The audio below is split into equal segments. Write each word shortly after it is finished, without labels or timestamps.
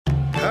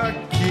はっ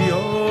き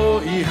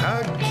よい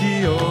はっ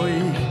きよい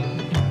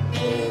大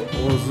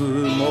相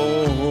撲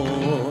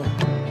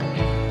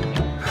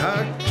は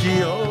っき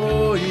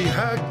よい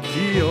はっき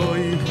よい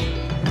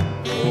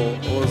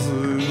大相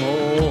撲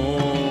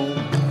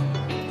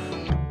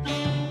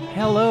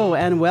Hello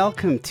and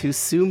welcome to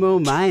Sumo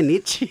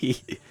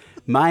Mainichi.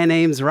 My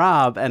name's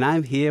Rob and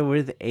I'm here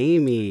with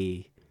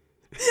Amy.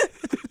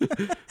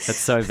 That's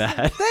so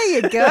bad. There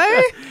you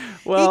go.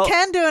 Well, he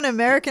can do an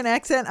American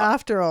accent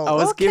after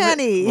all. Can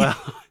he? Well,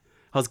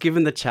 I was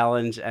given the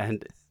challenge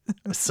and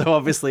so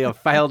obviously I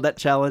failed that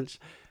challenge.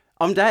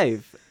 I'm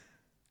Dave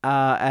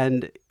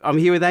and I'm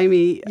here with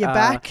Amy. You're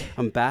back.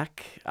 I'm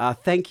back.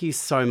 Thank you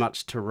so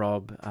much to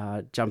Rob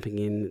jumping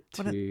in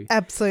What to... an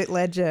absolute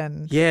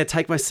legend. Yeah,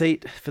 take my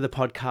seat for the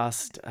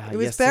podcast It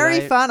was yesterday.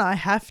 very fun, I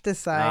have to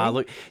say.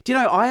 Look, do you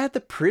know, I had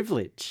the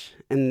privilege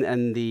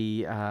and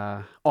the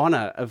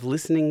honour of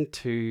listening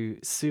to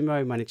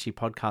Sumo Mainichi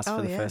podcast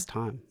for the first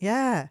time.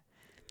 Yeah.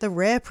 The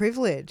rare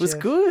privilege. It was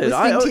good.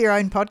 Listening to your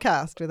own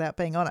podcast without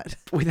being on it.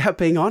 Without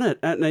being on it.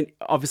 And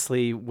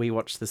obviously, we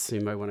watched the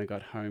Sumo when I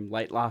got home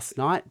late last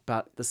night,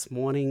 but this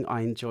morning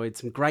I enjoyed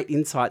some great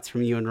insights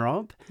from you and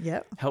Rob.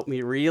 Yep. Helped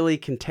me really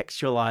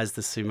contextualise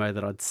the Sumo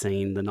that I'd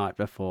seen the night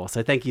before.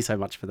 So thank you so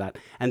much for that.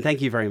 And thank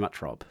you very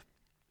much, Rob.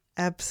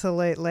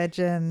 Absolute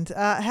legend.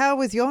 How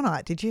was your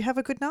night? Did you have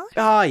a good night?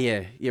 Oh,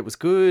 yeah. It was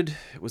good.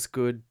 It was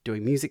good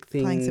doing music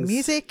things. Playing some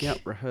music. Yep,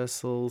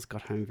 rehearsals.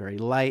 Got home very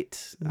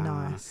late.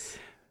 Nice.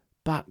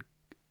 But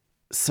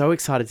so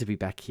excited to be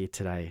back here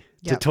today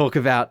to Yep. talk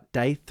about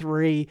day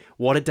 3.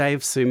 What a day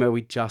of sumo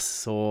we just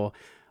saw.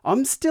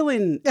 I'm still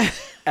in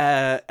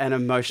an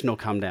emotional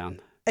come down.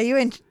 Are you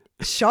in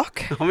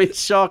shock? I'm in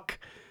shock.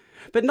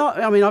 But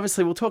not, I mean,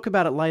 obviously we'll talk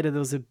about it later. There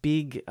was a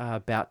big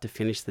bout to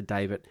finish the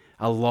day, but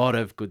a lot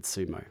of good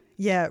sumo.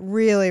 Yeah,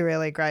 really,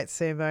 really great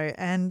sumo.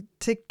 And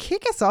to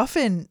kick us off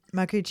in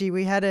Makuji,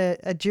 we had a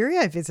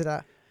Juryo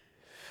visitor.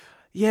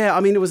 Yeah, I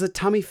mean, it was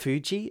Atami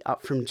Fuji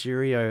up from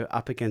Juryo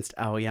up against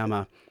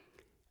Aoyama.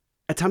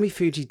 Atami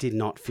Fuji did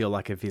not feel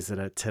like a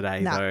visitor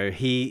today, though.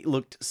 He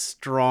looked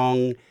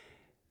strong.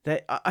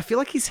 I feel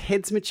like his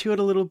head's matured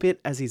a little bit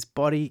as his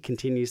body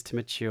continues to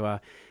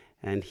mature,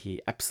 and he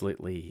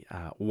absolutely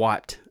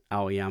wiped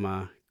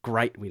Aoyama.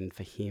 Great win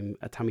for him,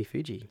 Atami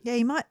Fuji. Yeah,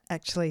 he might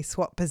actually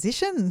swap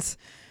positions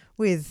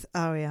with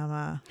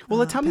Aoyama.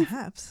 Well,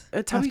 perhaps.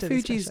 Atami after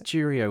this Fuji's episode.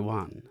 Juryo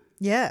 1.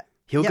 Yeah.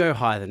 He'll Yep. go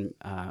higher than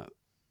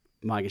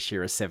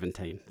Maegashira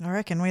 17. I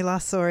reckon we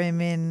last saw him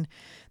in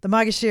the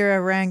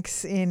Maegashira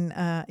ranks in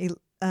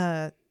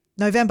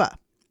November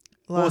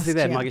What was he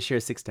there? year.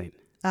 Maegashira 16?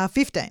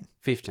 15.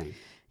 15.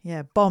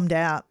 Yeah, bombed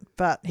out.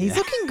 But he's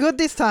looking good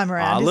this time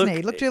around, isn't he?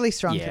 He looked really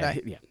strong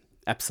today. Yeah,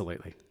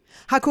 absolutely.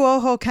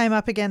 Hakuoho came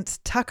up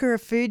against Takara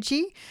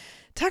Fuji.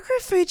 Takara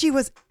Fuji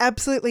was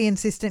absolutely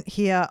insistent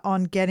here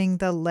on getting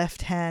the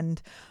left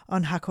hand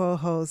on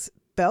Hakuoho's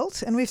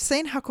belt, and we've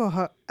seen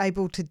Hakuoho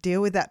able to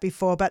deal with that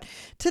before. But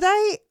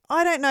today,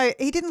 I don't know,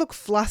 he didn't look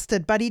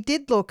flustered, but he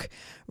did look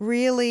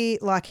really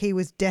like he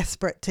was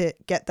desperate to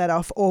get that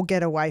off or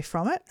get away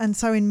from it. And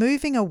so in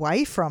moving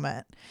away from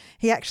it,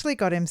 he actually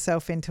got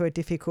himself into a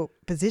difficult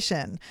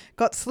position,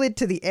 got slid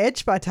to the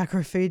edge by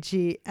Takara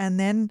Fuji, and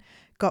then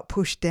got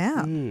pushed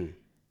down.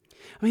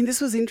 I mean,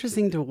 this was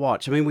interesting to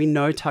watch. I mean, we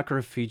know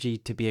Takara Fuji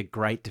to be a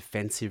great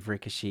defensive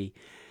rikishi,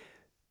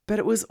 but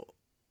it was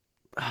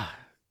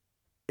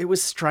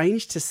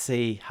strange to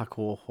see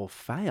Hakuoho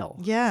fail.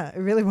 Yeah, it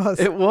really was.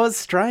 It was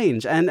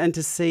strange, and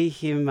to see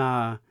him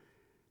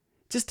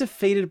just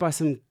defeated by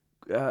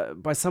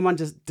someone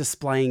just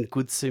displaying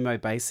good sumo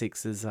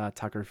basics as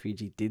Takara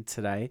Fuji did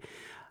today.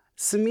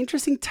 Some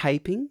interesting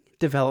taping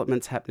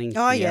developments happening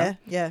Oh, here.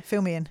 yeah.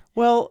 Fill me in.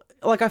 Well,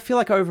 like I feel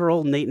like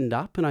overall neatened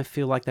up, and I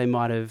feel like they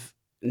might have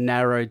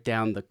narrowed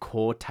down the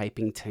core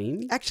taping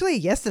team. Actually,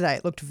 yesterday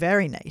it looked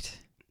very neat.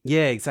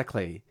 Yeah,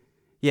 exactly.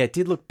 Yeah, it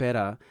did look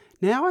better.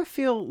 Now I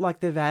feel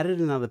like they've added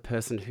another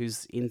person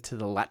who's into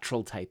the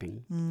lateral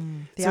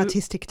taping. The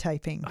artistic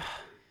taping.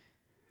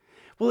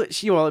 Well,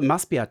 it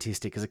must be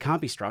artistic because it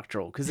can't be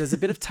structural because there's a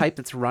bit of tape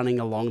that's running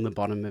along the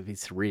bottom of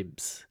his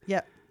ribs.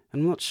 Yep.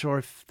 I'm not sure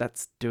if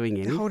that's doing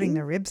anything. Holding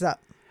the ribs up.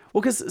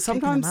 Well, because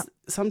them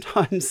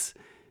sometimes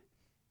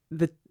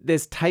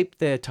there's tape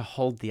there to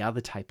hold the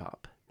other tape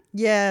up.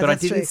 Yeah, But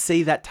that's I didn't true.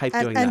 see that tape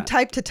doing And that.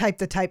 tape to tape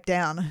the tape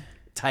down.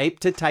 Tape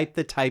to tape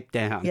the tape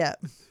down. Yeah.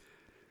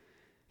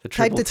 The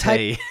Tape triple to T.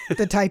 tape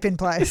the tape in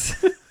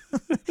place.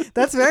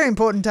 That's very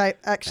important tape,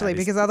 actually,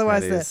 because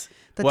otherwise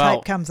the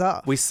tape comes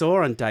off. We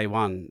saw on day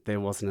 1 there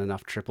wasn't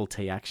enough triple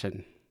T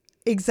action.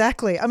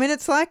 Exactly. I mean,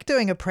 it's like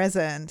doing a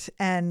present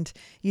and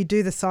you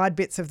do the side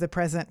bits of the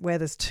present where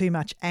there's too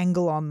much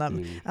angle on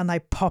them and they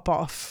pop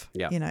off,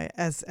 Yep. you know,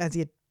 as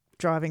you're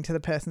driving to the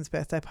person's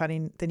birthday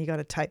party. Then you got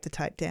to tape the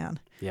tape down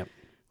Yep.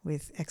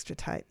 with extra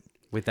tape.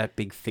 With that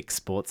big thick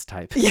sports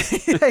tape.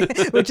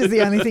 Which is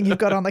the only thing you've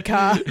got in the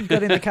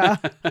car.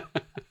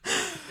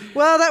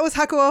 Well, that was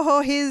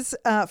Hakuoho, his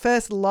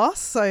first loss.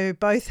 So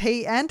both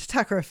he and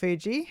Takara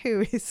Fuji,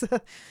 who is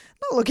not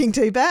looking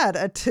too bad,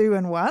 are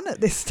 2-1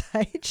 at this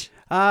stage.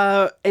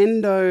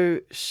 Endo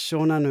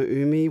Shona no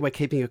Umi. We're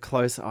keeping a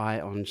close eye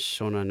on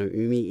Shona no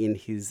Umi in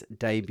his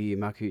debut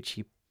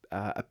Makuuchi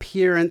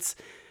appearance.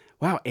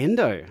 Wow,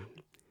 Endo.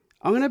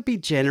 I'm going to be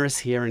generous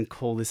here and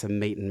call this a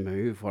meet and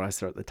move, what I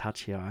saw at the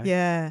Tachiai.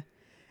 Yeah.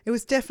 It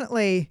was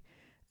definitely...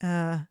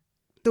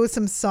 there was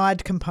some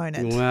side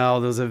component. Well,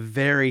 there was a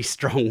very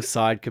strong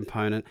side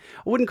component.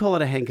 I wouldn't call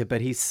it a henker, but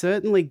he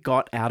certainly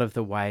got out of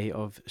the way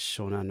of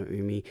Shona no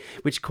Umi,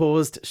 which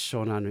caused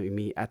Shona no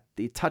Umi at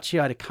the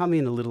Tachiai to come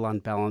in a little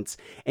unbalanced.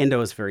 Endo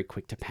was very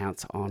quick to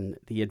pounce on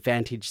the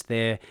advantage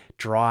there,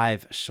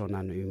 drive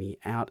Shona no Umi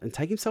out and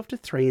take himself to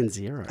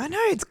 3-0. I know,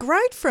 it's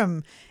great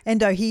from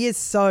Endo. He is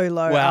so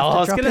low Well, after I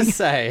was dropping going to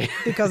say.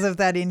 because of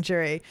that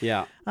injury.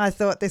 Yeah. I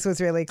thought this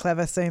was really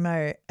clever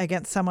sumo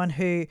against someone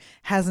who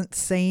hasn't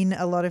seen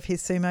a lot of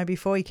his sumo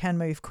before. He can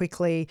move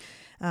quickly.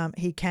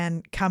 He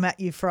can come at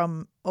you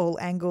from all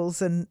angles,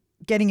 and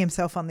getting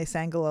himself on this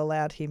angle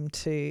allowed him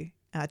to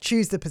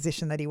choose the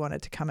position that he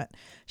wanted to come at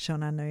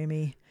Shona no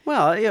Umi.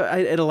 Well,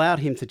 it allowed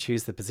him to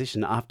choose the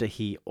position after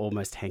he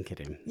almost hankered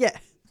him. Yeah.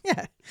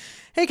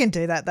 He can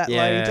do that low.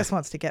 Yeah. He just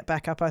wants to get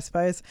back up, I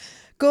suppose.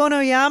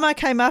 Gonoyama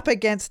came up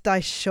against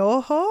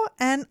Daishoho,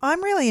 and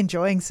I'm really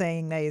enjoying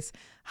seeing these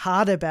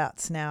harder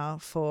bouts now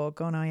for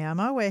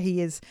Gonoyama, where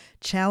he is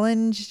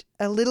challenged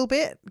a little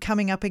bit,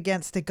 coming up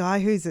against a guy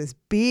who's as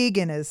big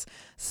and as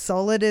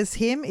solid as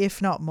him,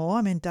 if not more.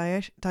 I mean,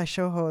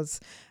 Daishoho's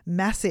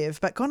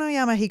massive, but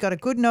Gonoyama, he got a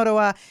good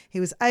nodowa.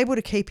 He was able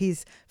to keep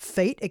his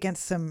feet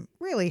against some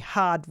really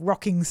hard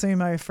rocking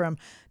sumo from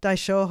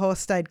Daishoho,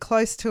 stayed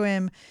close to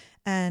him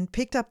and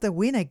picked up the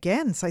win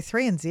again. So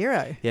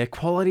 3-0. Yeah,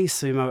 quality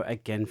sumo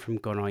again from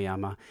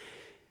Gonoyama.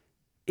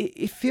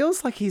 It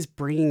feels like he's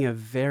bringing a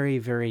very,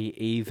 very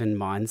even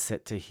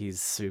mindset to his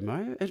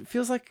sumo.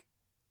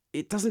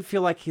 It doesn't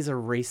feel like he's a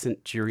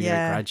recent Juryo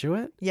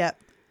graduate. Yep.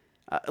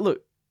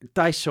 Look,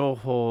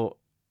 Daishoho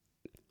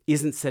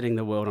isn't setting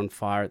the world on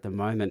fire at the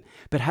moment,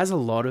 but has a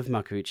lot of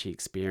Makuuchi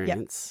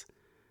experience. Yep.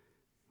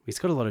 He's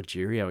got a lot of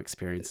Juryo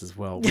experience as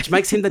well, which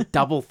makes him the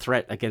double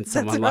threat against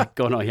someone like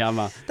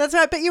Gonoyama. That's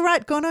right. But you're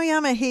right.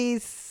 Gonoyama, he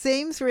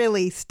seems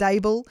really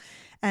stable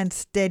and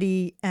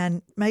steady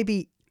and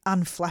maybe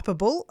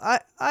unflappable.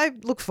 I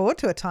look forward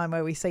to a time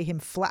where we see him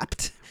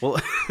flapped. Well,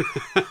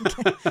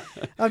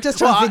 I'm just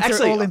trying to think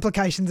through all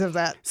implications of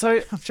that. So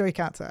I'm sure he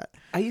can't say it.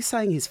 Are you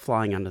saying he's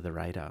flying under the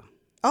radar?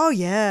 Oh,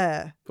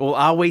 yeah. Or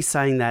are we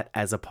saying that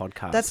as a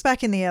podcast? That's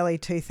back in the early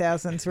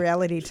 2000s.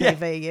 Reality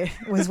TV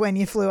was when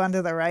you flew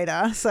under the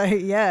radar. So,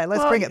 yeah,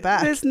 let's bring it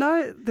back. There's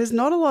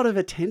not a lot of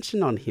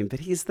attention on him,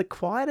 but he's the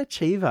quiet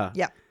achiever.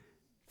 Yep.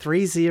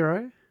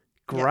 3-0,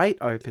 great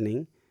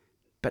opening,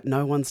 but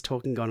no one's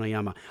talking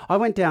Gonoyama. I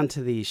went down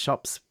to the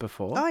shops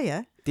before. Oh,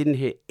 yeah. Didn't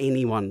hear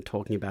anyone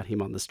talking about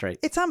him on the street.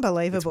 It's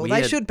unbelievable.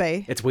 They should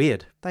be. It's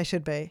weird. They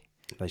should be.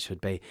 They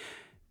should be.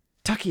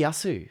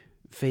 Takeyasu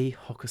v.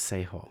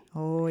 Hokuseiho.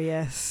 Oh,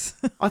 yes.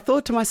 I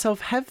thought to myself,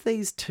 have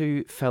these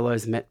two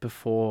fellows met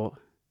before?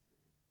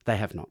 They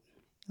have not.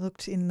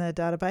 Looked in the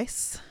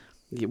database.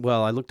 Yeah,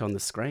 well, I looked on the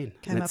screen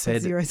Came and up it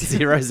said with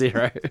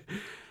 0-0.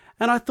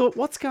 And I thought,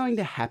 what's going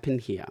to happen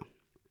here?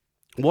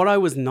 What I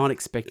was not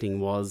expecting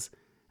was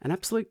an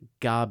absolute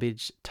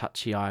garbage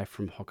Tachiai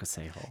from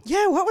Hokuseiho.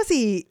 Yeah, what was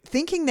he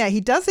thinking there? He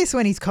does this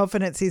when his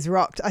confidence is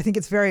rocked. I think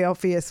it's very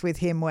obvious with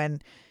him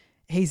when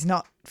he's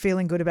not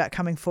feeling good about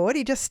coming forward.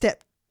 He just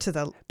stepped to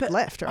the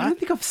left, right? I don't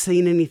think I've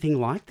seen anything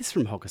like this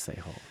from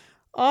Hokuseiho.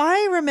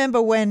 I remember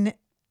I'm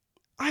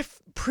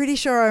pretty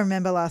sure I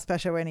remember last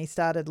basho when he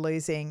started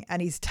losing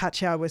and his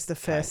Tachiai was the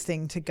first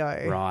thing to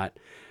go. Right.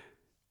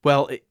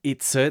 Well,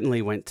 it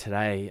certainly went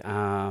today.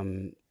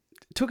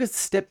 Took a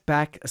step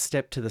back, a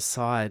step to the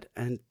side,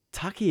 and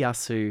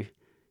Takeyasu,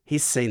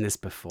 he's seen this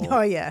before.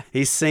 Oh, yeah.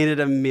 He's seen it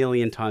a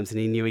million times and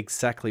he knew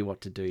exactly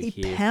what to do He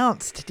here.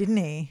 pounced, didn't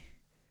he?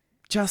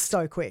 Just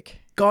so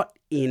quick. Got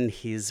in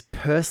his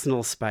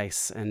personal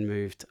space and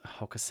moved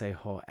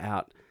Hokuseiho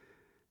out.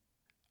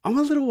 I'm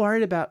a little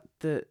worried about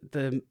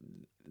the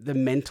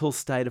mental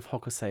state of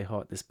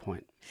Hokuseiho at this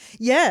point.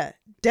 Yeah,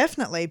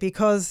 definitely,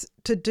 because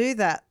to do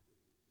that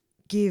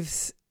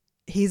gives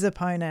his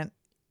opponent,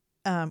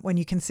 when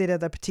you consider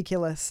the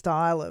particular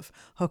style of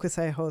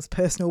Hokuseiho's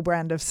personal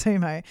brand of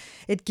sumo,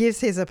 it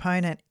gives his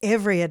opponent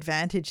every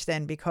advantage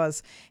then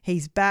because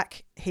he's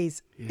back,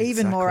 he's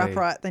even more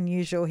upright than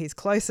usual, he's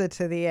closer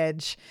to the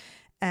edge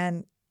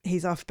and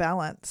he's off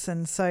balance.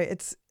 And so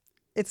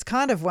it's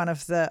kind of one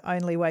of the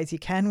only ways you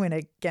can win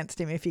against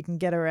him if you can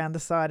get around the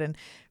side and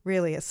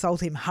really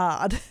assault him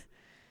hard.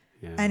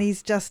 Yeah. And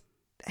he's just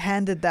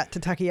handed that to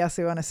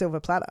Takeyasu on a silver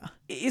platter.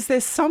 Is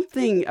there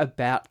something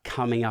about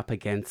coming up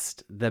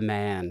against the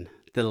man,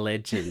 the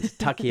legend,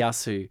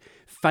 Takeyasu,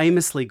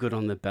 famously good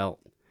on the belt,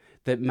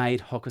 that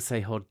made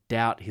Hokuseiho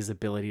doubt his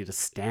ability to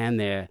stand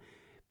there,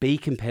 be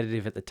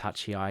competitive at the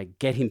Tachiai,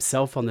 get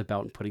himself on the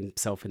belt and put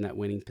himself in that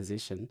winning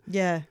position?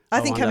 Yeah. I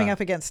think coming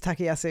up against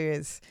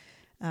Takeyasu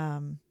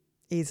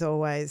is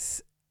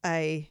always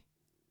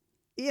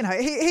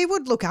he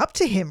would look up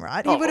to him,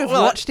 right? He would have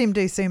watched him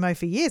do sumo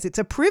for years. It's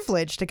a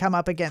privilege to come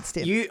up against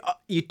him.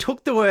 You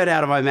took the word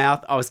out of my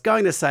mouth. I was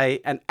going to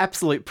say an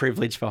absolute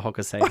privilege for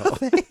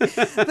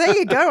Hokuseiho. There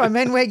you go. I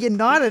mean, we're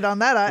united on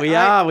that. We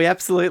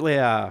absolutely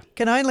are.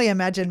 Can only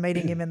imagine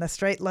meeting him in the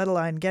street, let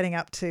alone getting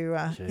up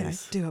to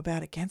do a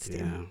bout against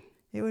him.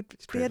 It would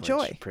be a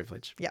joy.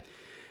 Privilege. Yeah.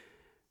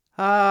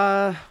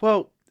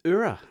 Well,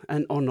 Ura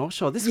and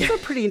Onosho. This was a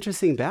pretty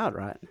interesting bout,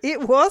 right?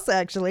 It was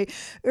actually.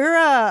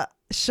 Ura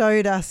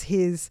showed us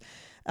his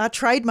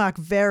trademark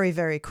very,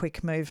 very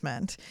quick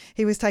movement.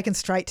 He was taken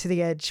straight to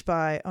the edge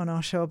by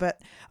Onosho, but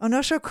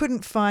Onosho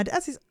couldn't find,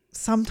 as is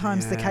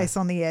sometimes the case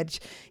on the edge,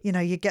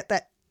 you get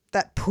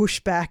that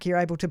pushback, you're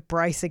able to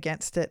brace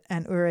against it,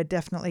 and Ura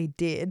definitely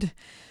did.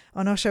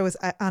 Onosho was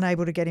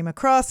unable to get him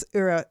across.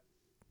 Ura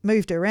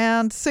moved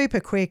around super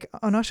quick.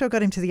 Onosho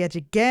got him to the edge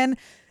again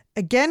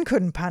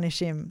couldn't punish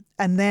him,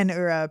 and then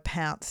Ura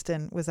pounced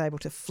and was able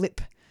to flip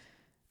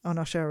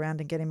Onosho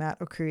around and get him out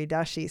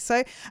Okuridashi. So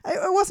it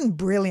wasn't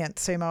brilliant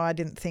sumo, I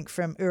didn't think,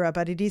 from Ura,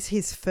 but it is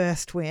his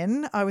first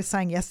win. I was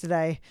saying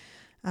yesterday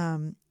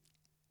to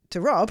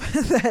Rob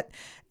that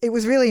it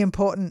was really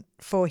important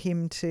for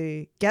him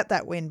to get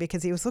that win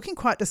because he was looking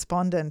quite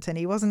despondent and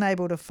he wasn't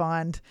able to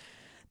find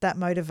that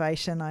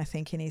motivation, I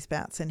think, in his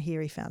bouts, and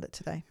here he found it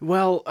today.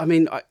 Well, I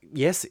mean,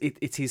 yes,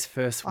 it's his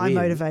first win. I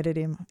motivated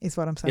him, is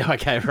what I'm saying. Yeah,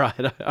 okay,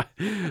 right.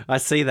 I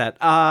see that.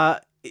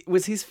 It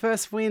was his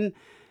first win.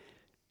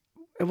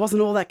 It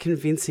wasn't all that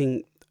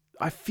convincing.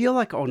 I feel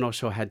like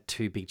Onosho had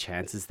two big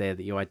chances there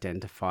that you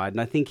identified, and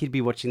I think he'd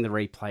be watching the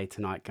replay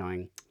tonight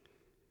going,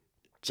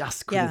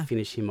 just couldn't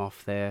finish him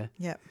off there.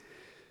 Yeah.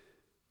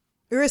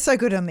 Ura's so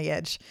good on the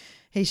edge.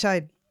 He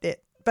showed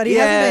it, but he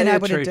hasn't been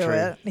able to do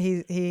it.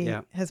 He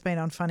has been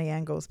on funny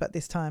angles, but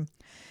this time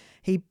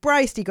he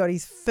braced. He got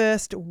his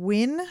first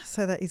win,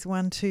 so that is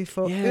 1-2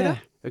 for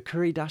Ura.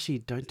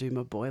 Okuridashi, don't do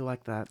my boy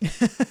like that.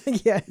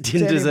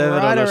 Didn't deserve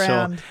right it on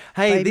around, the shore.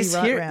 Hey, this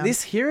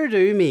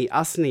Hirodumi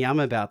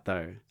Asaniyama bout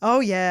though.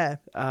 Oh yeah.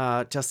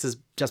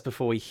 Just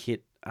before we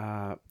hit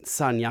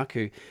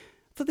Sanyaku,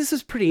 I thought this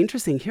was pretty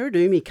interesting.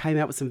 Hirodumi came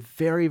out with some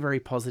very, very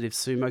positive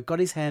sumo. Got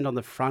his hand on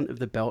the front of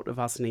the belt of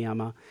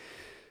Asaniyama.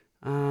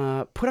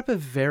 Put up a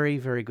very,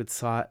 very good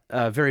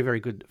very, very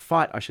good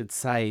fight, I should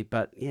say.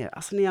 But yeah,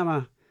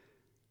 Asaniyama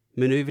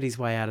maneuvered his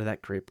way out of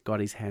that grip, got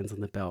his hands on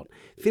the belt.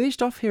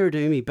 Finished off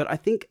Hirodumi, but I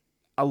think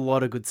a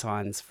lot of good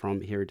signs from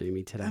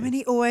Hirodumi today. I mean,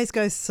 he always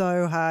goes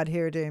so hard,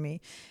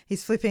 Hirodumi.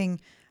 He's flipping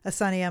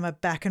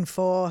Asaniyama back and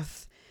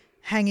forth,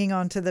 hanging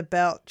onto the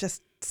belt,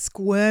 just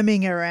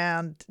squirming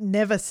around,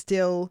 never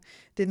still,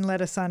 didn't let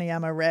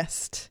Asaniyama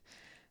rest.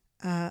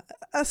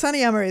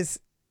 Asaniyama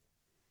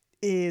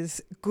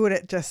is good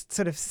at just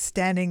sort of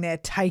standing there,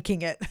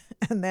 taking it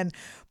and then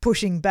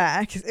pushing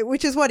back,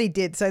 which is what he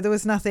did. So there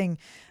was nothing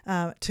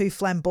too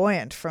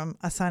flamboyant from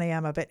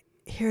Asaniyama, but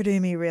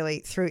Hirodumi really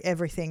threw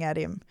everything at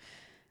him.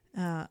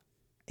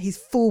 His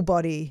full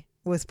body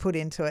was put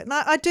into it. And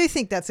I do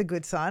think that's a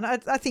good sign. I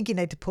think you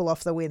need to pull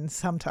off the wins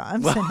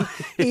sometimes. Well,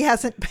 and he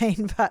hasn't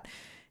been, but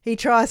he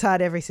tries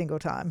hard every single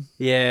time.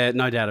 Yeah,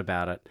 no doubt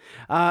about it.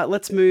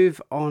 Let's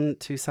move on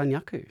to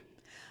Sanyaku.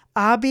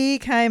 Abi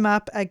came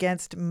up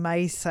against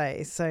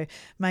Meisei. So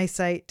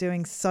Meisei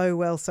doing so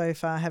well so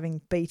far,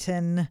 having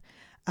beaten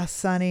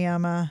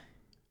Asaniyama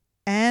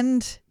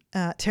and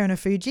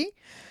Terunofuji.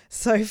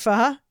 So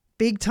far,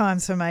 big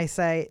times for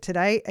Meisei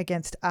today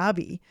against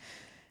Abi.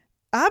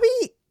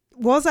 Abi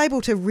was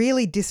able to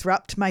really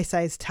disrupt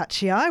Meisei's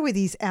tachi-ai with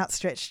his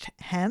outstretched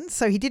hands,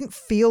 so he didn't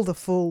feel the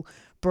full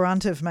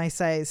brunt of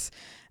Meisei's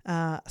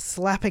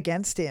slap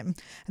against him,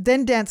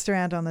 then danced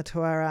around on the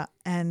tuara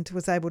and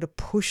was able to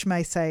push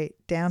Meisei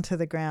down to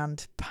the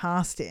ground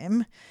past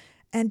him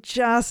and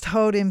just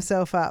hold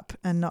himself up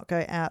and not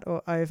go out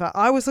or over.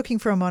 I was looking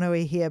for a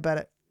mono-e here,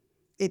 but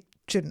it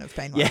shouldn't have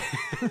been one. Yeah,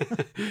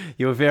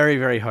 you were very,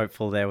 very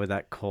hopeful there with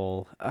that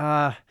call.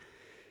 I'm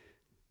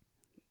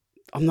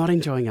not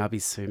enjoying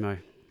Abi's sumo.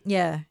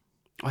 Yeah.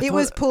 He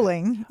was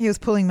pulling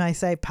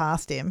Meisei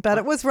past him, but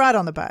it was right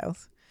on the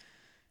bails.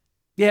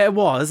 Yeah, it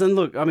was. And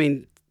look, I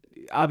mean,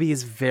 Abi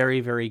is very,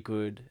 very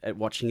good at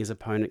watching his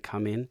opponent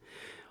come in.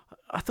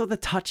 I thought the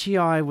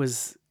tachi-ai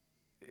was,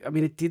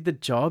 it did the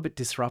job. It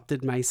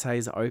disrupted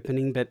Meisei's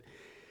opening, but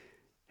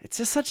it's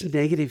just such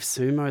negative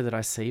sumo that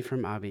I see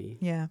from Abi.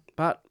 Yeah.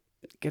 But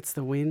gets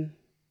the win.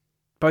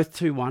 Both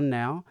 2-1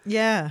 now.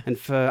 Yeah. And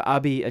for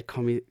Abi at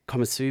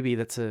Komusubi,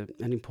 that's an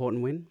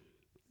important win.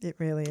 It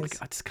really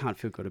is. I just can't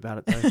feel good about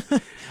it though.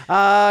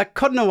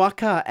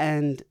 Kotonowaka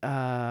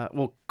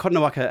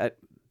Kotonowaka at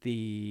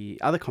the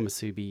other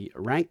Komusubi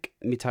rank,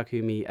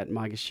 Mitakumi at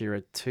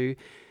Maegashira 2.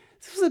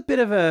 This was a bit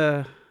of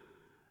a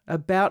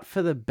bout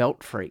for the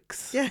belt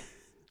freaks. Yeah.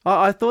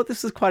 I thought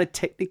this was quite a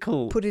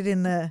technical... Put it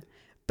in the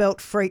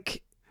belt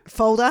freak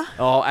folder.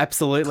 Oh,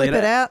 absolutely. Clip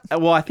it out.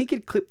 Well, I think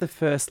it clipped the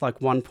first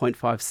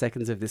 1.5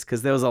 seconds of this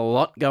because there was a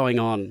lot going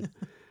on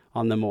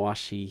the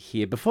Moashi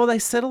here before they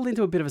settled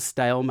into a bit of a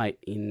stalemate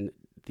in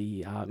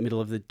the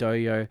middle of the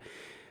doyo.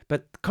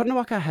 But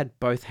Kotonowaka had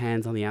both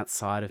hands on the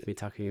outside of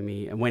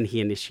Mitakeumi, and when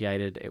he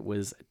initiated, it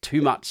was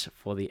too much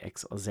for the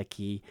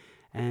ex-Ozeki,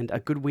 and a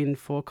good win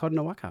for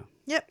Kotonowaka.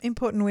 Yep,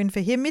 important win for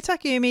him.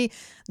 Mitakeumi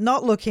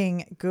not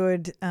looking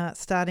good,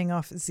 starting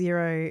off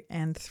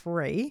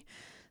 0-3.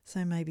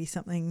 So maybe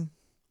something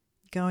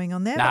going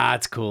on there. Nah,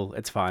 it's cool.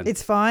 It's fine.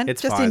 It's fine.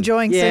 It's just fine.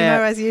 enjoying Yeah.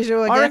 sumo as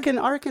usual again.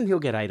 I reckon he'll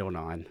get 8 or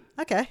 9.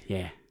 Okay.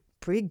 Yeah.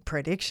 Big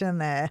prediction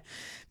there.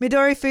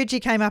 Midori Fuji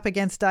came up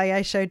against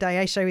Daieisho.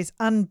 Daieisho is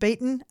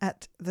unbeaten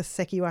at the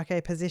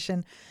Sekiwake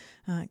position,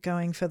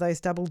 going for those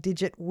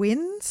double-digit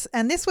wins.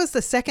 And this was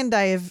the second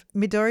day of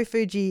Midori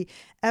Fuji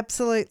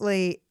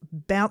absolutely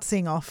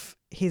bouncing off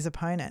his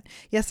opponent.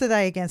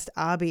 Yesterday against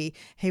Abi,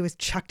 he was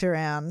chucked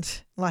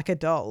around like a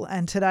doll.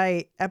 And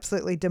today,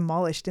 absolutely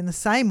demolished in the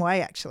same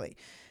way, actually.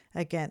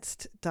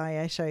 Against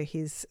Daieisho,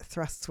 his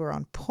thrusts were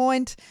on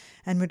point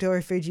and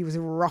Midori Fuji was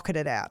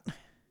rocketed out.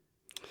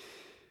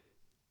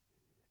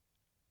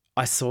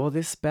 I saw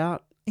this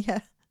bout. Yeah.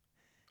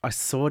 I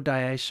saw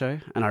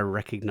Daieisho and I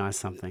recognised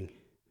something.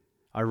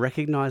 I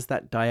recognised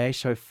that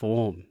Daieisho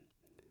form.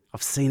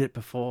 I've seen it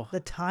before. The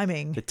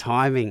timing. The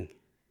timing.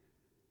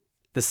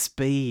 The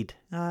speed.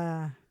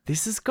 Ah.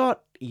 This has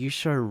got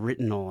Yusho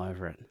written all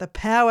over it. The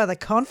power, the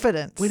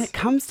confidence. When it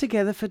comes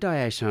together for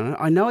Daieisho,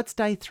 I know it's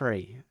day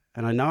 3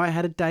 and I know I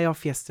had a day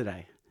off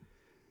yesterday,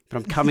 but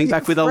I'm coming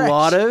back with fresh. a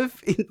lot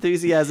of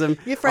enthusiasm.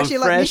 You're fresh. I'm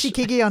You're fresh. like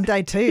Nishikigi on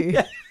day 2.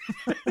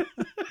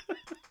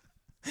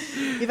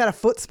 You've had a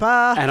foot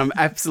spa. And I'm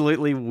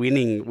absolutely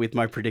winning with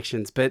my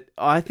predictions. But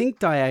I think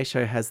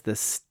Daieisho has the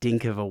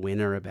stink of a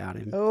winner about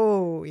him.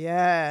 Oh,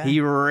 yeah.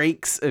 He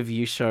reeks of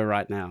Yusho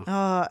right now.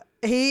 Oh,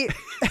 he's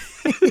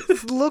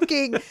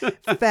looking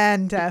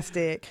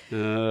fantastic.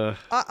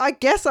 I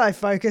guess I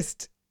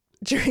focused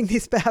during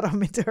this bout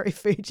on Midori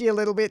Fuji a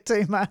little bit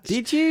too much.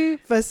 Did you?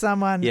 For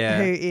someone who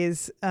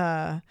is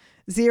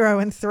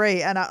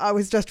 0-3. And I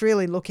was just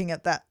really looking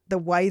at that, the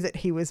way that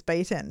he was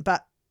beaten.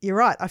 But you're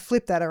right. I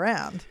flipped that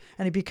around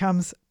and it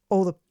becomes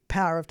all the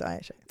power of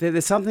Daieisho.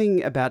 There's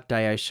something about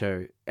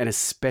Daieisho, and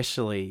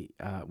especially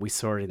we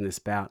saw it in this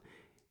bout.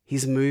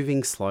 He's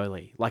moving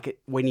slowly. Like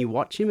when you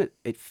watch him,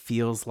 it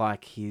feels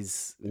like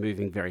he's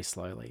moving very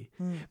slowly.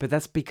 But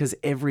that's because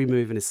every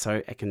movement is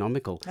so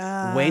economical.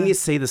 When you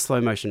see the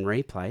slow motion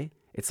replay,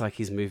 it's like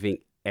he's moving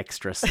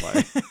extra slow.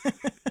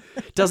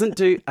 Doesn't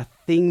do a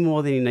thing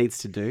more than he needs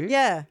to do.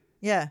 Yeah,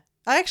 yeah.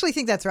 I actually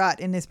think that's right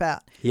in this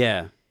bout.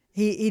 Yeah.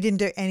 He didn't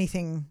do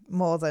anything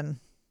more than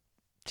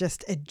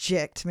just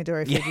eject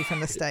Midori Fuji from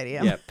the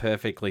stadium. Yeah,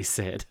 perfectly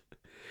said.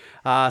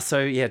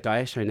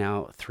 Daieisho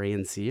now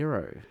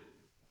 3-0.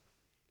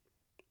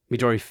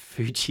 Midori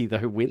Fuji,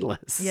 though,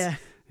 winless. Yeah.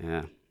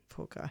 Yeah.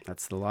 Poor guy.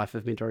 That's the life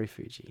of Midori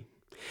Fuji.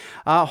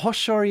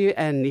 Hoshoryu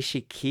and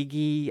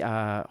Nishikigi,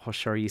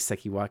 Hoshoryu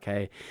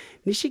Sekiwake.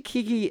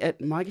 Nishikigi at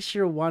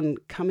Maegashira 1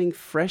 coming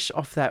fresh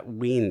off that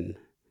win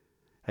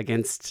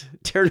against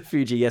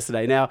Terunofuji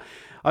yesterday. Now,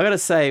 I got to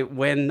say,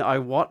 when I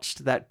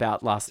watched that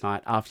bout last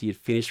night after you'd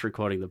finished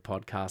recording the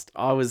podcast,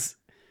 I was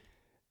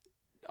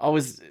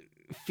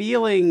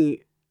feeling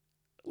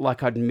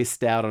like I'd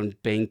missed out on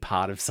being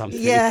part of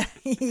something. Yeah,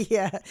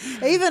 yeah.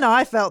 Even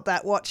I felt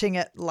that watching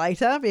it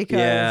later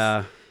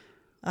because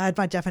I had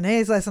my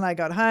Japanese lesson. I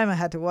got home, I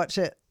had to watch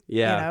it,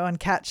 and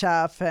catch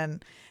up.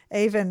 And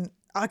even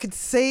I could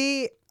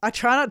see, I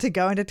try not to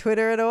go into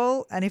Twitter at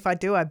all. And if I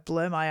do, I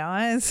blur my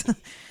eyes.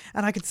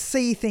 And I could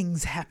see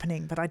things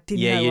happening, but I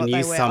didn't know what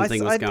they were.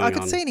 Something was going I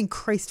could on. see an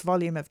increased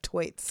volume of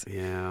tweets.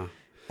 Yeah.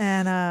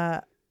 And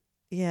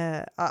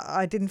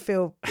I didn't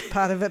feel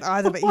part of it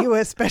either, but you were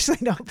especially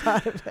not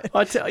part of it.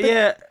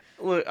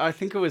 Look, I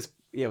think it was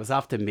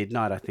after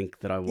midnight, I think,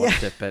 that I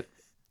watched it, but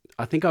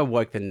I think I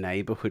woke the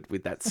neighborhood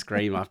with that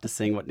scream after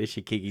seeing what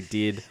Nishikigi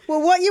did.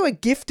 Well, what you were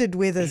gifted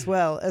with as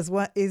well as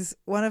what is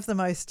one of the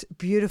most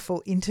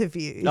beautiful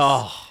interviews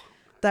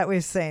that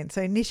we've seen.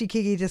 So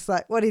Nishikigi just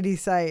what did he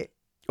say?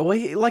 Well,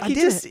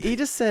 he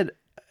just said,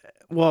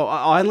 well,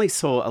 I only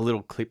saw a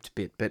little clipped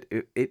bit, but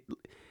it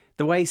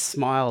the way he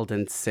smiled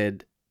and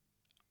said,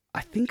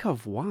 I think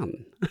I've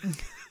won,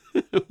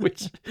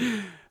 which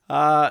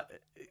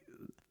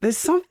there's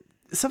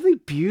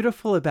something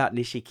beautiful about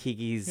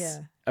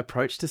Nishikigi's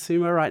approach to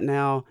sumo right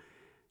now.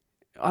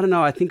 I don't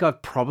know. I think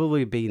I've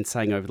probably been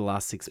saying over the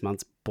last 6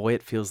 months, boy,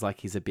 it feels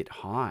like he's a bit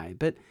high,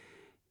 but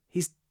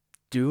he's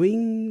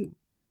doing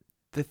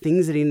the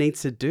things that he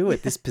needs to do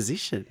at this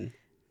position.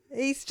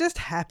 He's just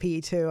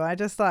happy too. I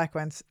just like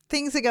when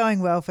things are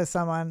going well for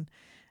someone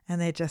and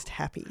they're just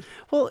happy.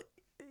 Well,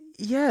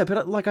 yeah,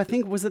 but I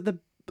think, was it the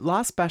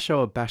last basho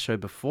or basho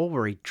before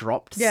where he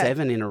dropped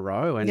 7 in a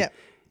row and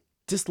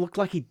just looked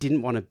like he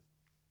didn't want to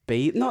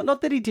be,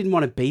 not that he didn't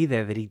want to be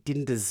there, that he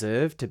didn't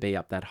deserve to be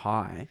up that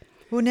high.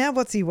 Well, now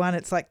what's he won?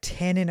 It's like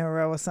 10 in a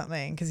row or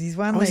something because he's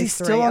won these these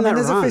three. Still on that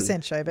there's run? A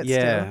Fusensho, but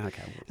still.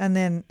 Okay. And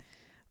then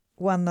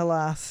won the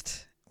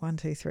last 1,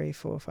 2, 3,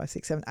 4, 5,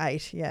 6, 7,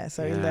 8. Yeah,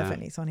 so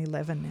 11. He's on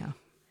 11 now.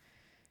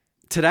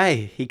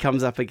 Today, he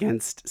comes up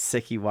against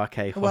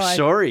Sekiwake Well,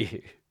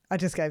 Hoshoryu. I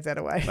just gave that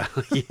away.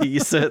 You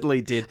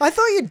certainly did. I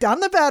thought you'd done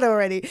the bout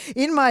already.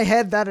 In my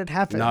head, that had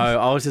happened. No,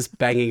 I was just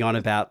banging on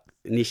about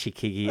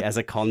Nishikigi as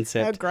a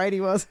concept. How great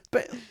he was.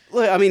 But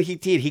look, I mean, he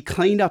did. He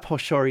cleaned up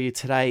Hoshoryu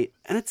today,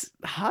 and it's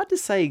hard to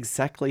say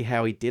exactly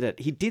how he did it.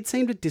 He did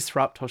seem to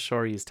disrupt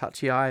Hoshoryu's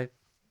tachiai.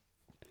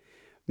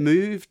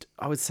 Moved,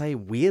 I would say,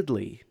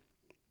 weirdly.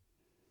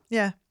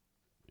 Yeah.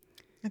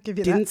 I'll give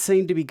you Didn't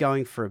seem to be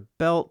going for a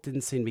belt,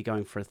 didn't seem to be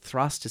going for a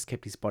thrust, just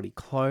kept his body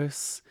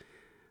close.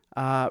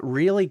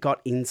 Really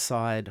got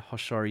inside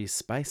Hoshoryu's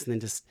space, and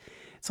then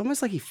it's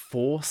almost like he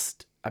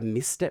forced a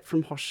misstep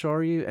from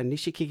Hoshoryu, and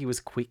Nishikigi was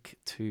quick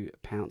to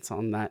pounce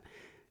on that.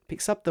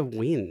 Picks up the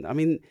win. I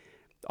mean,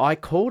 I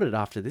called it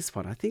after this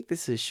one. I think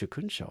this is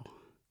Shukunsho.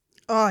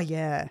 Oh,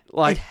 yeah.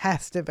 Like, it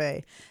has to be.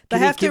 They can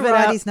have you to give it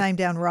write out- his name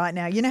down right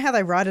now. You know how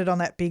they write it on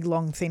that big,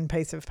 long, thin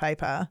piece of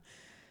paper?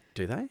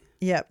 Do they?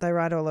 Yep, they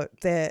write all of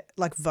their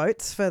like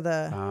votes for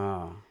the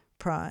Ah.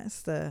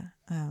 prize.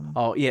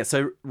 Oh, yeah.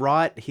 So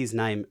write his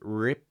name,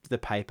 rip the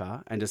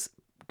paper, and just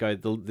go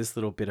this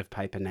little bit of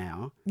paper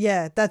now.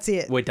 Yeah, that's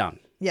it. We're done.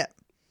 Yeah.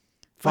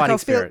 Fighting I'll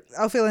spirit.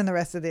 I'll fill in the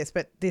rest of this,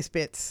 but this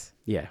bit's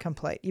Yeah.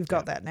 complete. You've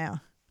got that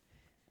now.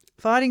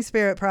 Fighting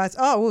Spirit Prize.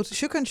 Oh, well,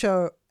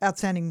 Shukunsho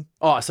Outstanding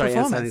Oh, sorry,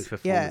 Performance. outstanding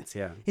performance.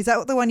 Yeah. Is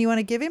that the one you want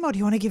to give him, or do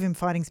you want to give him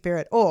Fighting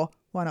Spirit? Or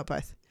why not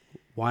both?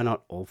 Why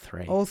not all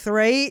three? All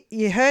three.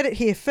 You heard it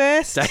here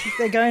first.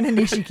 They're going to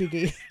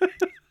Nishikigi.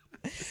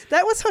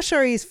 That was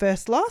Hoshoryu's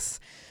first loss.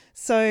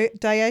 So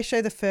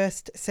Daisho, the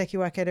first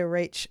Sekiwake to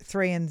reach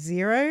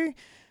 3-0.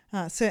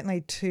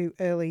 Certainly too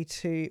early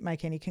to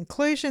make any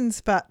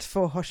conclusions, but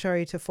for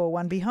Hoshoryu to fall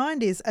one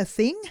behind is a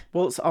thing.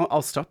 Well, so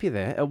I'll stop you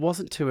there. It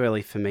wasn't too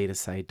early for me to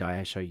say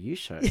Daisho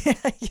Yusho.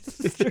 Yeah,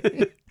 it's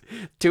true.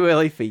 Too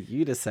early for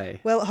you to say.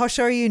 Well,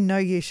 Hoshoryu no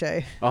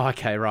Yusho. Oh,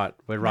 okay, right.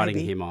 We're writing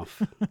Maybe. him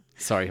off.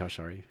 Sorry,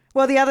 Hoshoryu.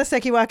 Well, the other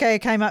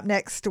Sekiwake came up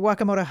next,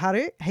 Wakamoto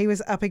Haru. He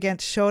was up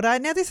against Shodai.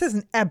 Now, this is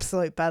an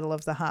absolute battle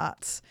of the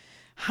hearts.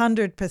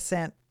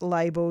 100%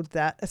 labelled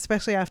that,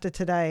 especially after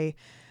today.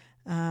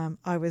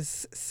 I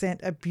was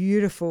sent a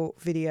beautiful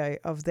video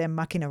of them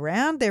mucking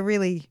around. They're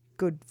really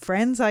good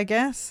friends, I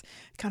guess,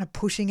 kind of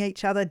pushing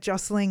each other,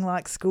 jostling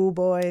like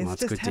schoolboys, Well, that's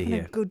just good to having a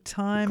hear. good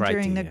time Great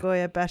during to hear.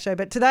 Nagoya Basho.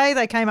 But today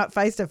they came up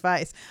face to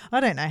face. I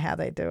don't know how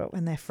they do it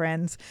when they're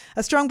friends.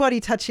 A strong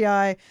body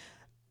tachiai.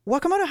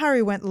 Wakamoto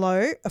Haru went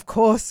low. Of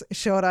course,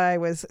 Shodai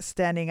was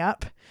standing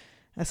up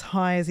as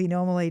high as he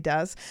normally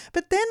does.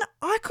 But then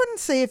I couldn't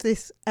see if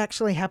this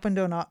actually happened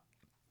or not.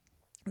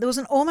 There was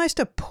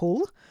almost a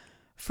pull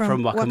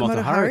from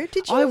Wakamoto Haru.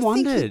 Did you I think he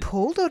wondered.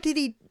 pulled, or did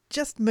he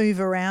just move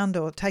around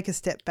or take a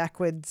step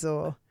backwards?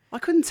 Or I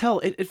couldn't tell.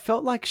 It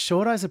felt like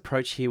Shodai's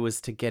approach here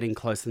was to get in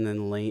close and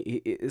then lean.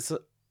 It's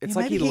like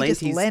maybe he leant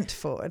just his leant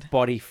forward.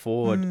 body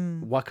forward.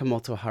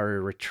 Wakamoto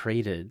Haru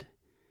retreated.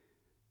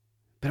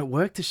 But it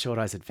worked to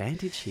Shodai's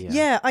advantage here.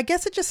 Yeah, I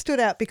guess it just stood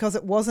out because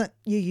it wasn't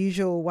your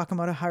usual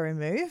Wakamoto Haru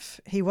move.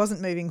 He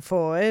wasn't moving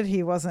forward.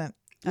 He wasn't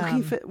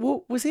Looking for,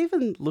 was he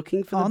even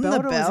looking for the on the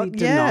belt, or was he belt,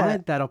 yeah.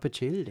 denied that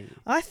opportunity?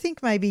 I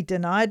think maybe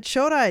denied.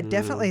 Shodai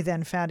definitely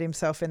then found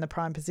himself in the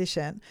prime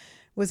position,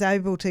 was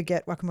able to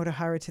get Wakamoto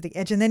Haru to the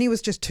edge, and then he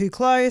was just too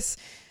close.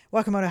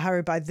 Wakamoto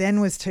Haru by then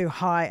was too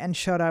high, and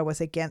Shodai was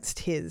against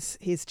his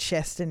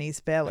chest and his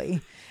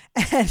belly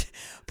and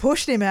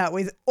pushed him out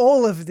with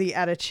all of the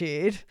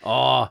attitude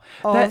Oh,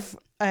 of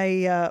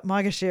a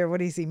Maegashira,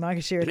 what is he,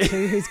 Maegashira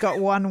 2, who's got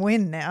one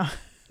win now.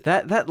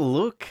 that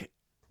look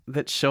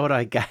that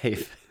Shodai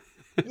gave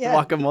Yeah.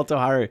 Wakamoto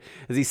Haru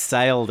as he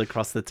sailed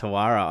across the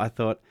Tawara, I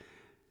thought,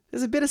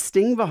 there's a bit of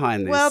sting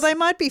behind this. Well, they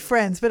might be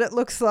friends, but it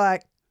looks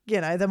like,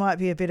 there might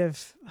be a bit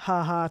of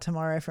ha-ha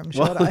tomorrow from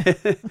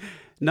Shodai. Well,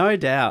 no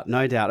doubt,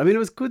 no doubt. I mean, it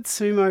was good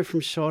sumo from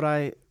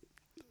Shodai.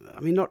 I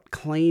mean, not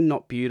clean,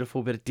 not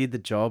beautiful, but it did the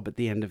job at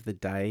the end of the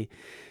day.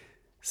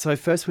 So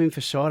first win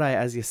for Shodai,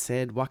 as you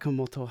said,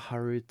 Wakamoto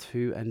Haru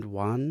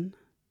 2-1.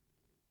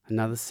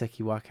 Another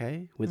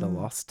Sekiwake with a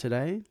loss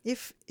today.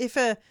 If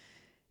a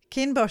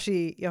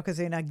Kinboshi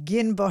Yokozuna,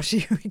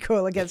 Ginboshi we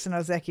call against an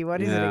Ozeki,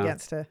 what is it Yeah.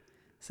 against a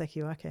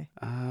Sekiwake?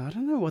 I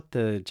don't know what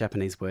the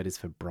Japanese word is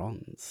for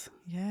bronze.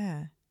 Yeah.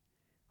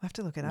 We'll have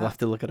to look it We'll up. have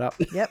to look it up.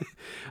 Yep.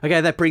 Okay,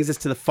 that brings us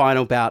to the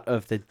final bout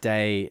of the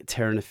day.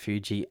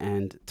 Terunofuji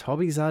and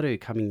Tobizaru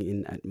coming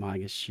in at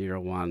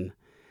Maegashira 1.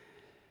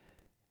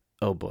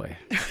 Oh boy.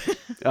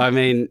 I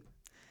mean,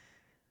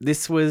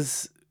 this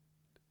was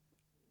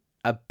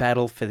a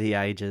battle for the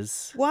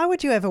ages. Why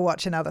would you ever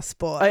watch another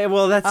sport?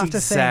 Well, that's after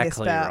seeing this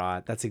exactly bout?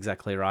 right. That's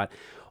exactly right.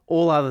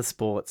 All other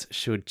sports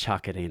should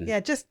chuck it in. Yeah,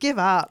 just give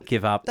up.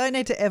 Give up. Don't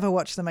need to ever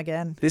watch them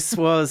again. This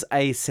was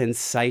a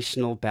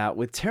sensational bout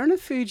with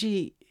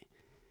Terunofuji.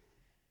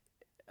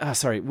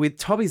 With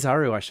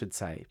Tobizaru, I should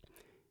say,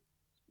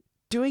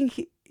 doing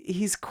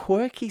his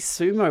quirky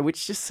sumo,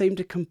 which just seemed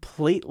to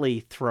completely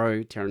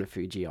throw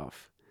Terunofuji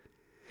off.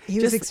 He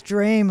was Just-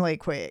 extremely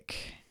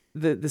quick.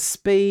 The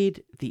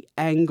speed, the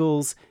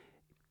angles,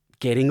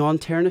 getting on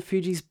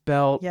Terunofuji's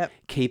belt, Yep.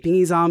 keeping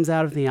his arms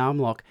out of the arm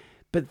lock.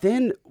 But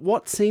then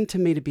what seemed to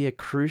me to be a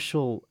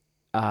crucial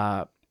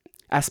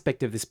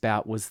aspect of this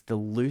bout was the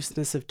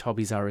looseness of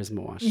Tobizaru's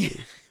mawashi.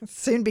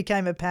 Soon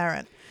became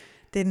apparent,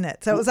 didn't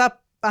it? So it was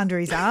up under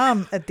his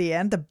arm at the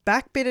end. The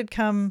front bit had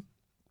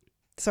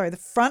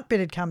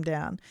come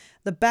down.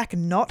 The back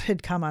knot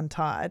had come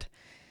untied.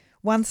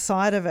 One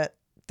side of it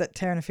that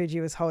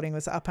Terunofuji was holding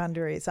was up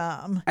under his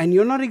arm. And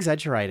you're not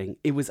exaggerating.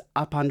 It was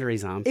up under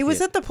his arm. It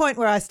was at the point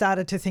where I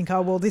started to think,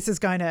 oh, well, this is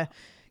going to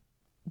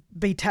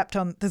be tapped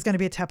on. There's going to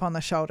be a tap on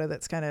the shoulder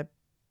that's going to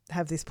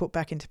have this put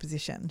back into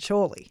position,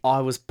 surely. I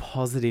was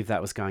positive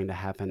that was going to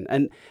happen.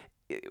 And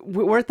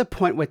we're at the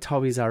point where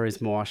Tobizaru's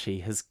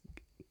mawashi has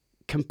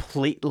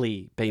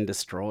completely been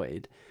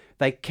destroyed.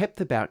 They kept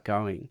the bout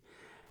going.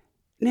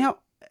 Now,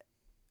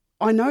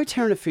 I know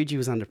Terunofuji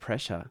was under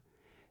pressure.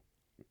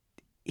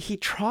 He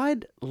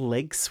tried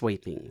leg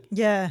sweeping.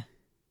 Yeah.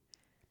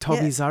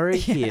 Tobizaru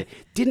here.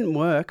 Didn't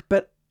work,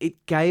 but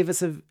it gave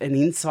us an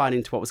insight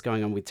into what was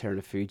going on with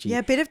Terunofuji. Yeah,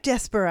 a bit of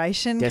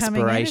desperation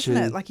coming in, isn't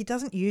it? Like he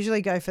doesn't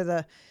usually go for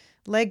the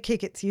leg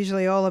kick. It's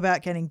usually all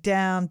about getting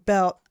down,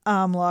 belt,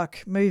 arm lock,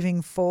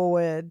 moving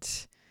forward,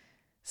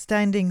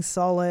 standing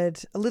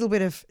solid, a little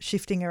bit of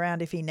shifting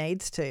around if he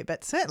needs to,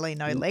 but certainly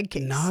no leg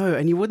kicks. No,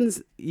 and you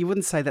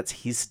wouldn't say that's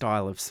his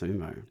style of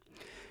sumo.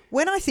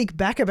 When I think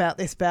back about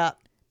this bout,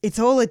 it's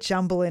all a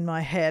jumble in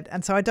my head,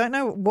 and so I don't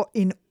know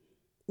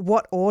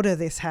what order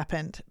this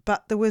happened,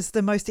 but there was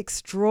the most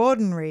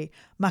extraordinary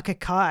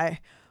makakai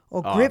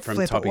or grip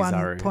flip at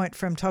one point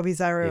from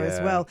Tobizaru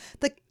as well.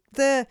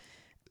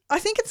 I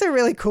think it's a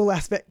really cool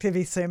aspect of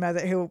his sumo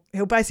that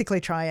he'll basically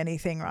try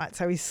anything, right?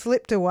 So he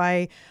slipped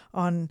away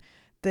on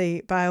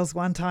the bales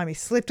one time, he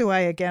slipped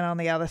away again on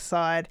the other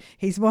side.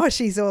 His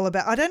mawashi's all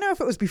about, I don't know if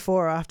it was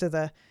before or after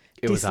the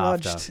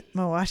dislodged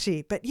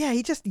mawashi, but yeah,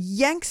 he just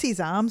yanks his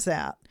arms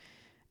out,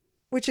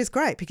 which is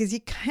great because you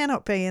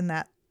cannot be in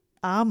that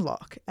arm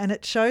lock. And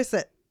it shows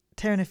that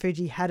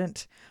Terunofuji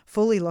hadn't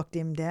fully locked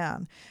him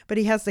down, but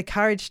he has the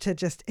courage to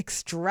just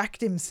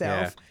extract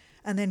himself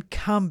and then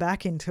come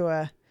back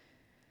into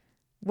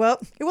well,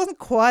 it wasn't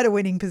quite a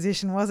winning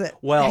position, was it?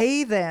 Well,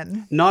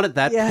 not at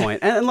that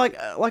point. And like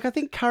I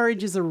think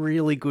courage is a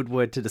really good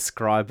word to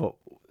describe what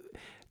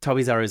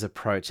Tobizaru's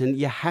approach. And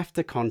you have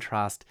to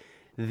contrast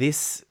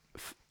this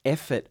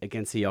effort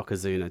against the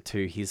Yokozuna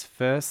to his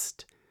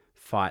first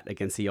fight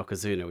against the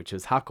Yokozuna, which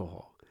was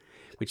Hakuho,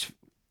 which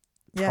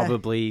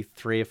probably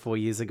 3 or 4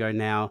 years ago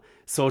now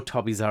saw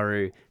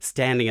Tobizaru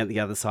standing at the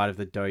other side of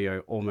the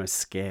dojo almost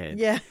scared.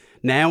 Yeah.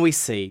 Now we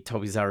see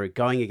Tobizaru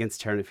going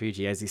against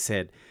Terunofuji, as he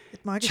said,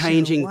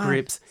 changing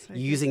grips,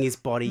 using his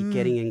body,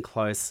 getting in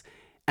close.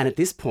 And at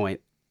this point,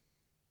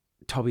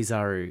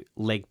 Tobizaru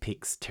leg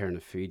picks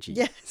Terunofuji.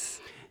 Yes.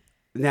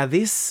 Now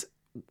this,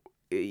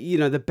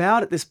 the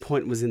bout at this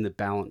point was in the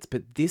balance,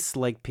 but this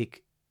leg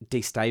pick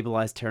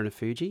destabilized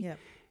Terunofuji. Yep.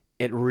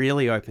 It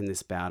really opened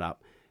this bout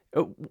up.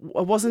 It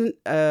wasn't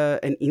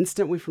an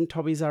instant win from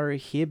Tobizaru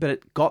here, but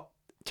it got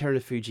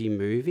Terunofuji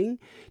moving.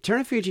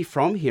 Terunofuji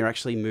from here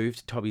actually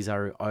moved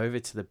Tobizaru over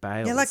to the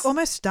bales. Yeah, like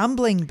almost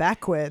stumbling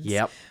backwards.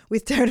 Yep.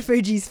 With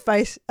Terunofuji's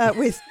face,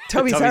 with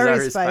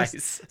Tobizaru's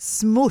face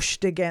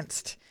smushed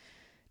against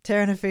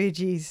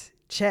Terunofuji's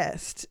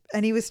chest.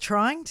 And he was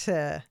trying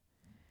to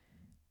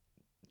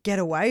get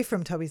away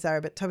from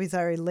Tobizaru, but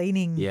Tobizaru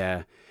leaning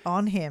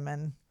on him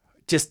and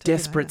just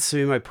desperate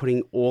sumo,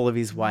 putting all of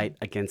his weight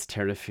against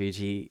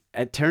Terunofuji.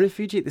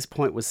 Terunofuji at this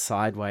point was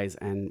sideways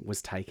and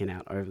was taken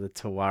out over the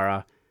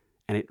Tawara,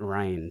 and it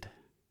rained.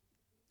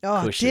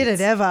 Oh, cushions. Did it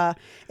ever?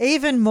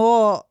 Even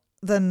more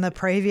than the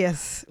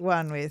previous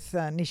one with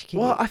Nishikigi.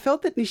 Well, I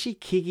felt that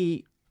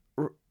Nishikigi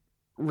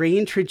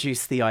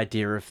reintroduced the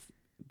idea of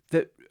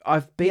that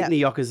I've beaten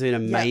a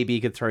Yokozuna, maybe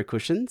you could throw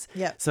cushions.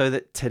 Yeah. So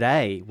that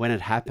today, when it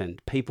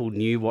happened, people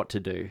knew what to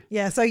do.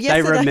 Yeah, so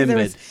yesterday they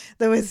remembered.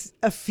 There was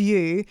a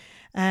few,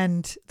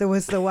 and there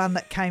was the one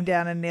that came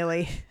down and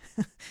nearly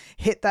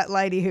hit that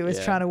lady who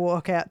was trying to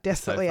walk out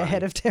desperately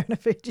ahead of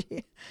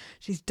Terunofuji.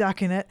 She's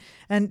ducking it.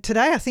 And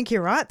today, I think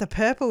you're right, the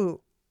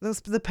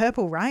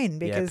purple rain,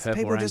 because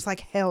people were just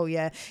like, hell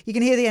yeah. You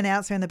can hear the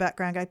announcer in the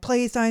background go,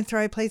 please don't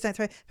throw, please don't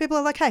throw. People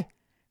are like, hey,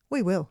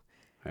 we will.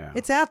 Yeah.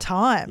 It's our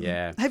time.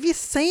 Yeah. Have you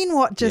seen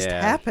what just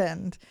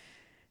happened?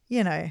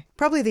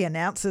 Probably the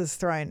announcer's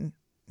thrown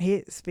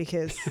his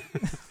because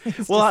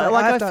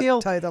I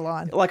feel toe the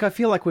line. Like I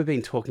feel like we've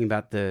been talking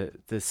about the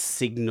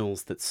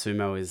signals that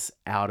sumo is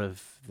out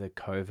of the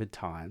COVID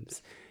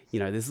times.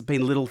 There's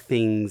been little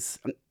things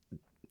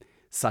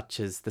such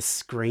as the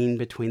screen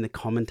between the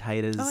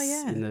commentators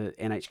in the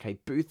NHK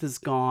booth is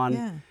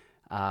gone.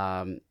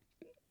 Yeah.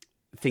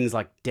 Things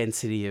like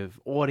density of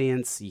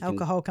audience,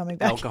 alcohol coming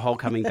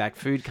back,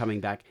 food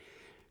coming back.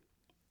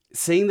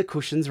 Seeing the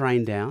cushions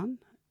rain down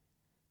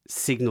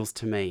signals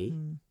to me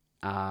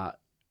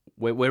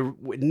we're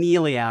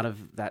nearly out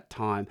of that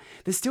time.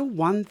 There's still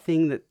one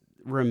thing that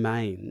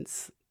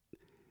remains: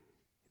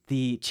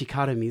 the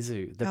chikara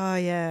mizu,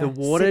 the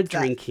water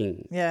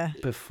drinking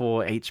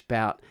before each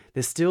bout.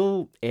 There's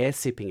still air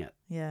sipping it.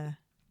 Yeah.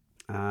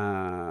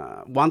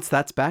 Once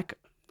that's back,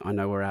 I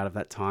know we're out of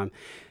that time.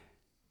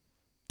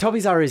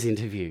 Tobizaru's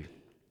interview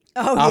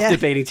after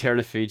beating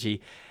Terunofuji,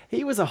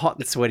 He was a hot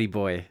and sweaty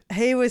boy.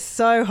 He was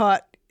so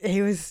hot.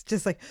 He was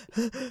just like,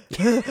 like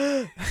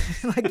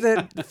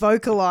the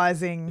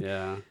vocalizing,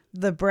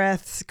 the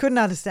breaths. Couldn't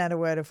understand a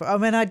word of it. I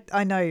mean,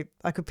 I know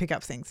I could pick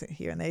up things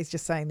here and there. He's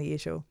just saying the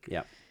usual.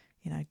 Yep.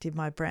 You know, did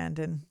my brand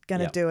and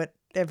going to do it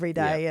every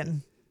day,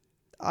 and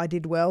I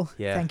did well.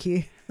 Yeah. Thank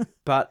you.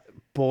 But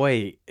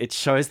boy, it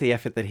shows the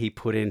effort that he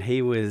put in.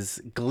 He was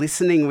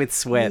glistening with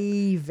sweat.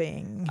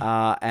 Heaving.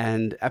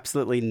 And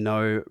absolutely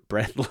no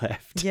breath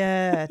left.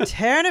 Yeah.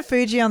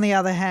 Terunofuji, on the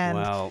other hand,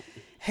 Well,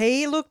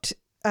 he looked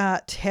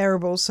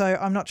terrible. So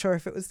I'm not sure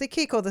if it was the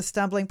kick or the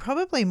stumbling,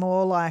 probably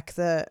more like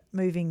the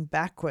moving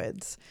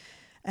backwards.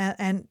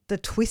 And the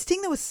twisting,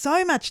 there was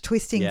so much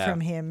twisting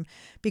from him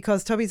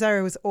because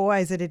Tobizaru was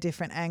always at a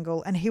different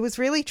angle, and he was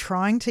really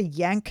trying to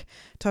yank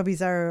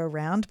Tobizaru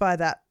around by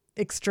that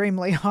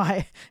extremely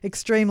high,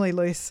 extremely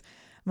loose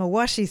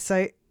mawashi.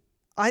 So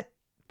I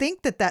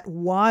think that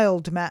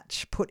wild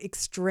match put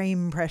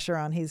extreme pressure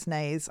on his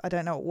knees. I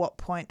don't know at what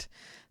point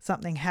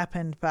something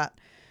happened, but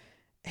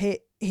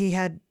he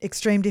had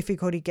extreme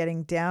difficulty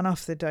getting down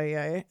off the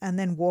doyo, and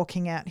then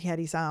walking out, he had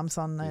his arms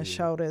on the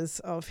shoulders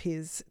of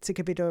his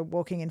tsukebito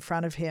walking in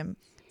front of him.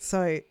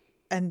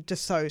 And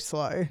just so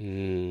slow.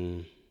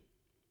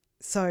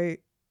 So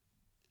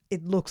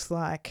it looks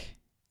like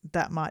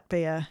that might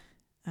be an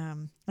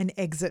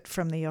exit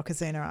from the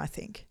Yokozuna, I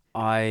think.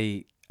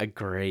 I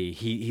agree.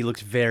 He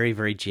looked very,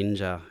 very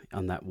ginger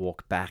on that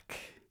walk back.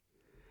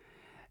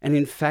 And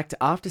in fact,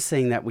 after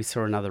seeing that, we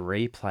saw another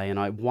replay, and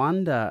I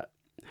wonder...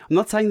 I'm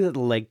not saying that the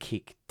leg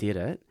kick did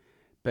it,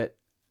 but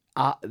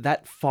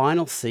that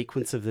final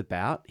sequence of the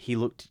bout, he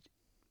looked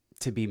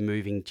to be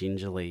moving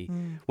gingerly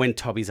when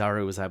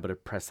Tobizaru was able to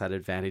press that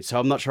advantage. So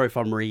I'm not sure if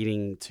I'm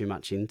reading too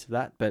much into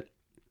that, but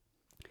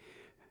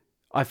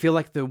I feel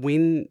like the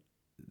win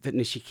that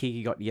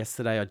Nishikigi got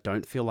yesterday, I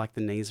don't feel like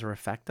the knees are a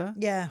factor.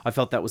 Yeah. I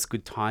felt that was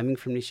good timing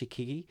from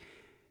Nishikigi.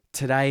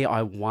 Today,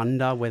 I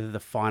wonder whether the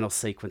final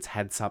sequence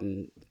had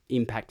some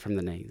impact from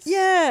the knees.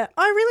 Yeah,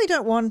 I really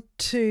don't want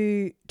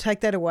to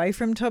take that away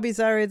from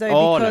Tobizaru,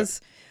 though,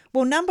 because,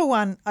 well, number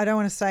one, I don't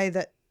want to say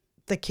that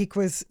the kick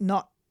was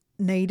not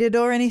needed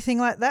or anything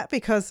like that,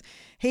 because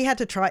he had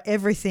to try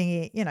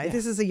everything.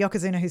 This is a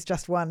Yokozuna who's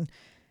just won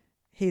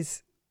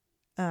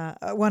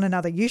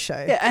another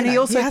Yusho. Yeah, and he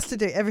has to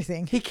do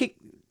everything.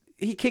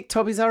 He kicked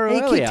Tobizaru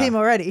earlier. He kicked him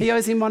already. He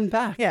owes him one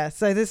back. Yeah,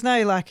 so there's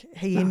no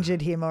he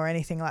injured him or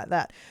anything like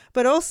that.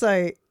 But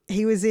also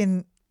he was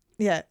in,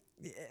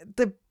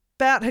 the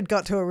bout had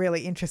got to a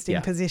really interesting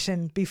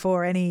position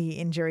before any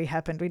injury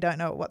happened. We don't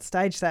know at what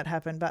stage that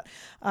happened, but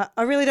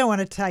I really don't want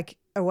to take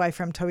away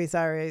from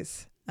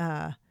Tobizaru's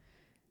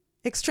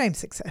extreme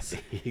success.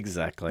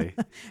 Exactly.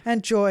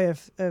 And joy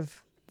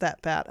of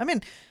that bout. I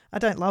mean, I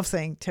don't love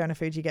seeing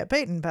Terunofuji get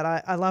beaten, but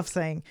I love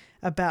seeing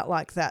a bout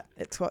like that.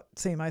 It's what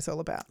sumo's all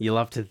about. You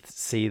love to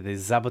see the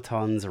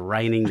Zabutons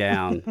raining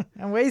down.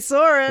 And we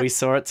saw it. We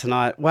saw it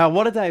tonight. Wow,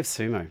 what a day of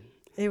sumo.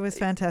 It was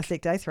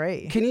fantastic. Day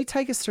 3. Can you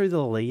take us through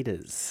the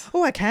leaders?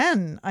 Oh, I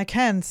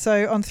can.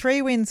 So on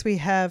 3 wins, we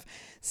have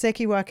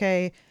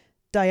Sekiwake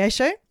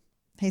Daisho.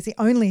 He's the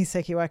only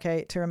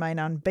Sekiwake to remain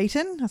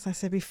unbeaten, as I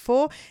said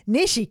before.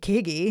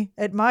 Nishikigi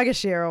at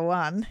Maegashira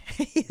 1.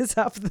 He is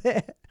up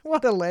there.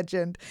 What a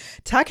legend.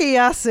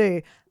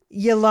 Takayasu,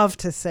 you love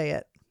to see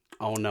it.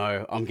 Oh,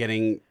 no. I'm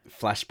getting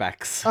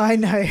flashbacks. I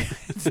know.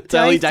 It's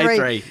only day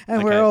 3.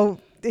 And we're all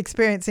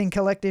experiencing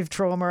collective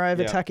trauma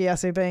over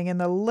Takayasu being in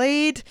the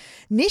lead.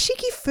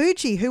 Nishiki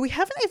Fuji, who we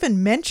haven't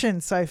even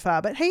mentioned so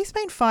far, but he's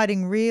been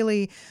fighting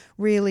really,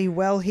 really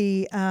well.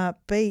 He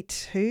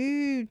beat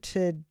who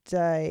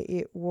today?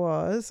 It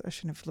was, I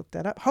shouldn't have looked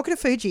that up, Hokuto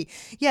Fuji,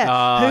 who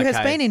has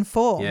been in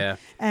form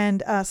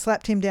and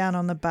slapped him down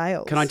on the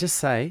bails. Can I just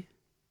say,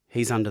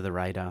 he's under the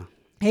radar.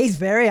 He's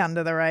very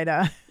under the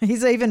radar.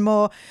 He's even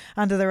more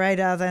under the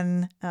radar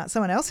than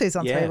someone else who's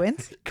on 3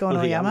 wins,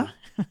 Gonoyama.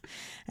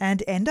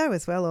 And Endo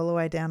as well, all the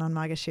way down on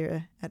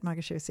Maegashira at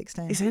Maegashira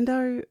 16. Is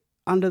Endo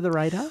under the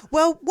radar?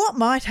 Well, what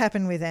might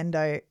happen with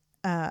Endo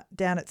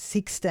down at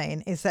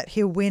 16 is that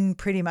he'll win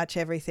pretty much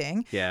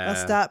everything. Yeah.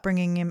 They'll start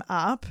bringing him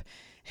up.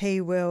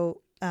 He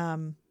will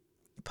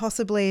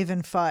possibly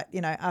even fight,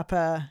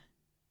 upper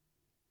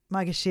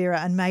Maegashira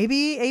and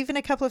maybe even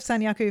a couple of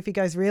Sanyaku if he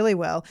goes really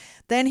well.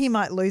 Then he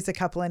might lose a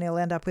couple and he'll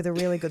end up with a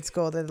really good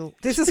score.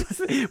 This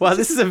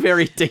is a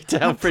very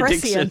detailed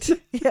prediction.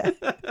 Yeah.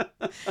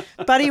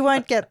 But he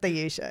won't get the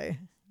Yusho,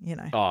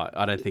 Oh,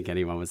 I don't think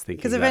anyone was thinking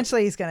because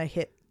eventually he's going to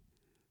hit,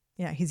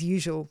 his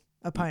usual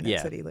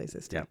opponents that he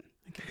loses to.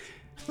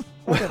 Yeah.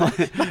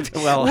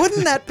 Well,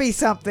 wouldn't that be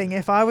something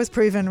if I was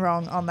proven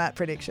wrong on that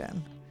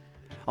prediction?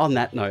 On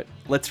that note,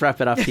 let's wrap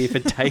it up here for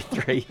day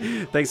 3.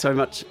 Thanks so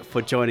much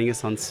for joining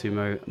us on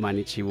Sumo.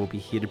 Mainichi will be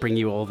here to bring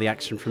you all the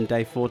action from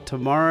day 4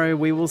 tomorrow.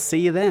 We will see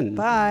you then.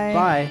 Bye.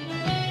 Bye.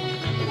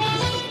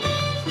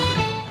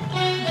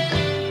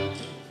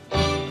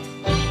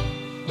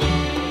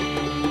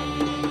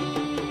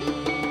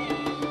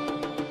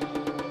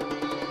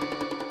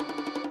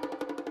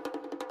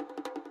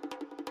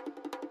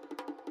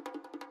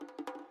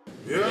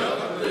 Yeah.